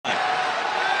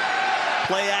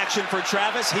Play action for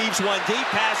Travis. Heaves one deep.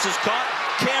 Pass is caught.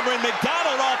 Cameron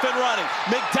McDonald off and running.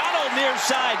 McDonald near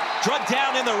side. Drugged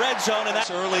down in the red zone. And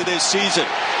that's early this season.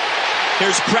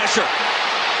 Here's pressure.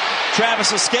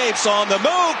 Travis escapes on the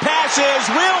move. Pass is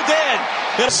reeled in.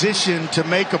 Position to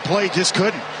make a play, just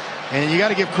couldn't. And you got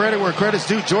to give credit where credit's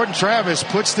due. Jordan Travis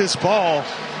puts this ball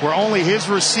where only his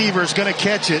receiver is going to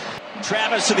catch it.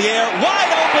 Travis in the air,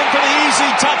 wide open for the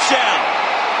easy touchdown.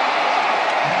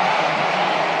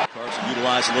 Carson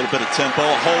utilize a little bit of tempo.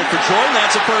 A hold for Jordan.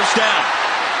 That's a first down.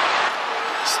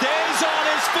 Stays on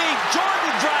his feet.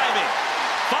 Jordan driving.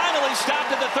 Finally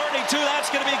stopped at the 32. That's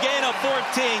going to be a gain of 14.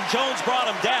 Jones brought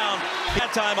him down.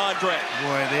 That time, Andre.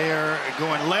 Boy, they're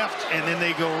going left, and then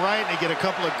they go right, and they get a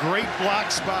couple of great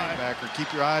blocks by backer.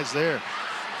 Keep your eyes there.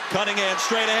 Cunningham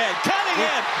straight ahead.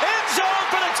 Cunningham, end zone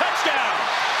for the touchdown.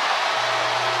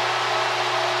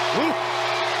 Ooh.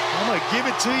 I'm going to give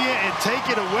it to you and take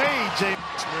it away, James.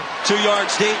 2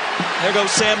 yards deep. There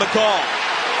goes Sam McCall.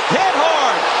 Hit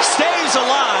hard. Stays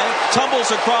alive.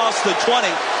 Tumbles across the 20.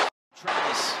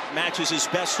 Travis matches his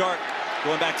best start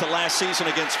going back to last season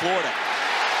against Florida.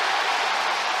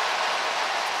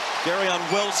 Darion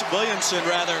Williamson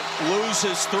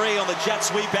loses 3 on the jet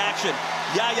sweep action.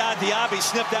 Yaya Diaby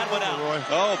snipped that one out.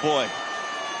 Oh, boy.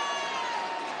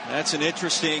 That's an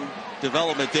interesting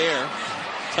development there.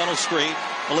 Tunnel screen.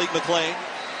 Malik McClain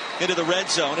into the red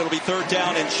zone. It'll be 3rd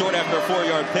down and short after a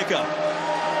 4-yard pickup.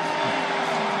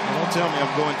 Don't tell me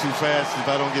I'm going too fast if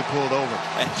I don't get pulled over.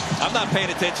 I'm not paying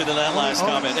attention to that last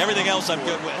comment. Everything else I'm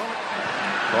good with.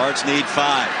 Guards need 5.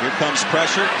 Here comes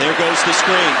pressure. There goes the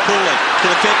screen. Cooley to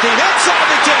the 15. Inside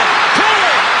the 10.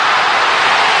 Cooley!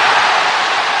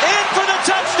 In for the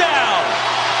touchdown!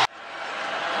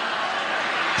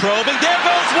 Probing. There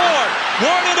goes Ward.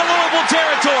 Ward into Louisville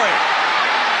territory.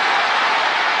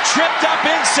 Tripped up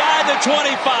inside the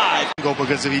 25. Go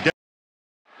because if he does.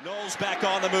 Knowles back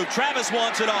on the move. Travis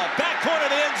wants it all. Back corner of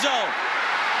the end zone.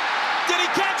 Did he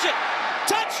catch it?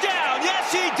 Touchdown!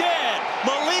 Yes, he did.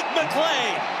 Malik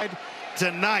McClain.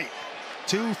 Tonight,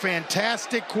 2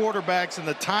 fantastic quarterbacks, and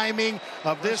the timing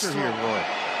of this here, boy.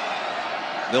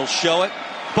 They'll show it.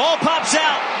 Ball pops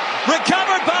out.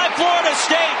 Recovered by Florida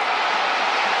State.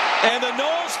 And the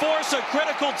Noles force a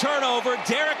critical turnover.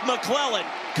 Derek McClellan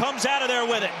comes out of there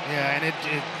with it. Yeah, and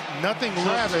nothing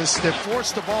Travis that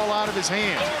forced the ball out of his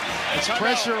hands. It's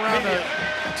pressure around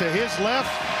to his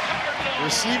left.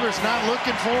 Receiver's not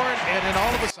looking for it, and then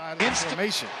all of a sudden,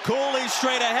 information. Cooley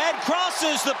straight ahead,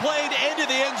 crosses the plane into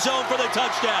the end zone for the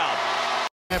touchdown.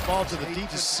 That ball to the deep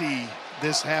to see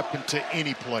this happen to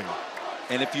any player.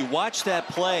 And if you watch that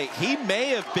play, he may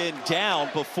have been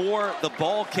down before the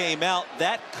ball came out.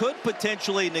 That could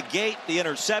potentially negate the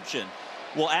interception.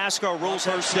 We'll ask our rules.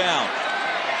 First down.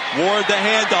 Ward the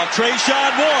handoff.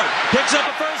 Trayshawn Ward picks up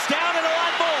a first down and a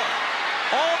lot more.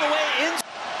 All the way in.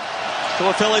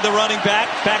 To Philly, the running back.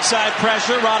 Backside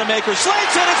pressure. Rodemaker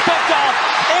slings it. It's picked off.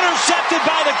 Intercepted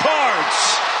by the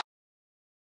Cards.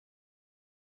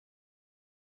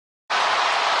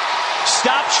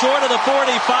 Stopped short of the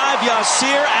 45,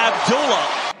 Yasir Abdullah.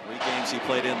 3 games he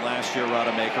played in last year,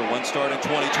 Rodemaker. 1 start in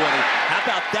 2020. How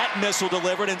about that missile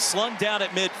delivered and slung down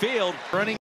at midfield?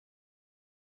 Running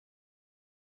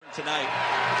tonight.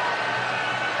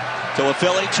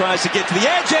 Philly tries to get to the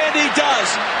edge, and he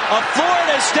does. A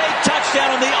Florida State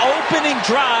touchdown on the opening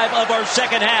drive of our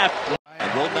second half.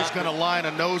 And he's going to line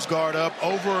a nose guard up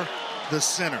over the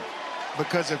center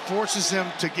because it forces him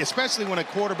to, especially when a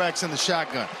quarterback's in the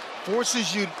shotgun.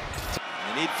 Forces you.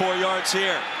 They need 4 yards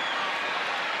here.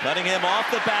 Cutting him off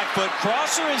the back foot.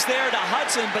 Crosser is there to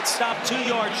Hudson, but stopped 2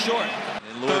 yards short.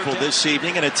 In Louisville this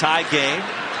evening in a tie game.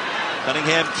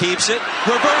 Cunningham keeps it.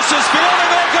 Reverses field, and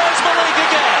there goes Malik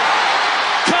again.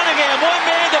 Cunningham, 1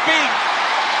 man to beat.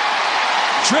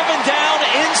 Driven down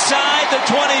inside the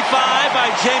 25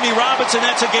 by Jamie Robinson.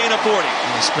 That's a gain of 40.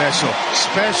 Special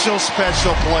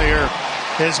player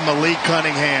is Malik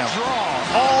Cunningham.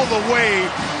 All the way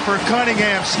for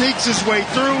Cunningham, sneaks his way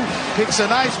through, picks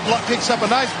up a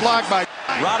nice block by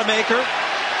Rodemaker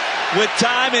with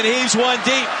time, and heaves one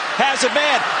deep. Has a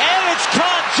man, and it's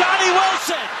caught. Johnny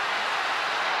Wilson.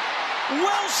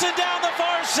 Wilson down the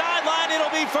far sideline.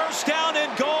 It'll be first down and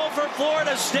goal for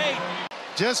Florida State.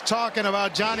 Just talking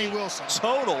about Johnny Wilson.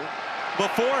 Total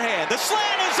beforehand. The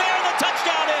slant is there, and the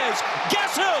touchdown is.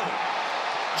 Guess who?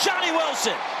 Johnny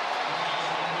Wilson.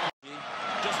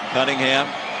 Cunningham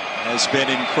has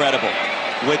been incredible.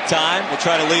 With time, will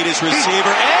try to lead his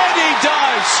receiver, and he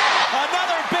does!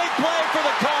 Another big play for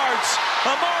the Cards.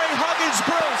 Amari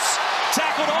Huggins-Bruce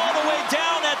tackled all the way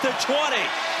down at the 20.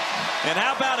 And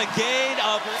how about a gain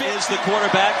of is the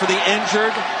quarterback for the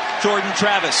injured Jordan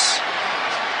Travis.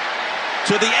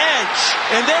 to the edge,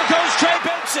 and there goes Trey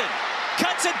Benson.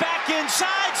 Cuts it back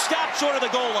inside, stopped short of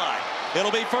the goal line.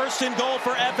 It'll be first and goal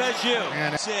for FSU.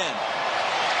 It's in.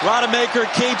 Rodemaker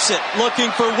keeps it, looking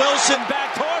for Wilson,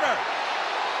 back corner.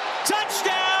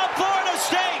 Touchdown, Florida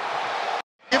State.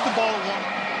 Give the ball one.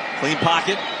 Clean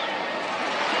pocket.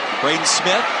 Braden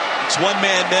Smith, it's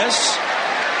one-man miss.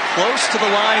 Close to the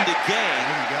line to gain.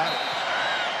 You got it.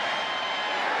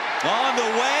 On the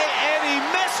way, and he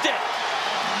missed it.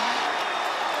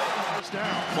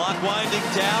 Down. Clock winding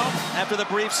down after the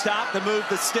brief stop to move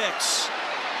the sticks.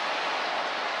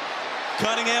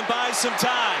 Cunningham buys some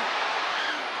time.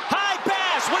 High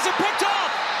pass. Was it picked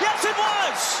off? Yes, it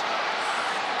was.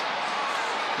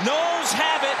 Knowles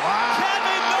have it. Wow.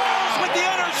 Kevin Knowles with the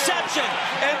interception.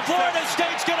 And Florida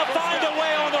State's going to find a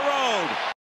way on the road.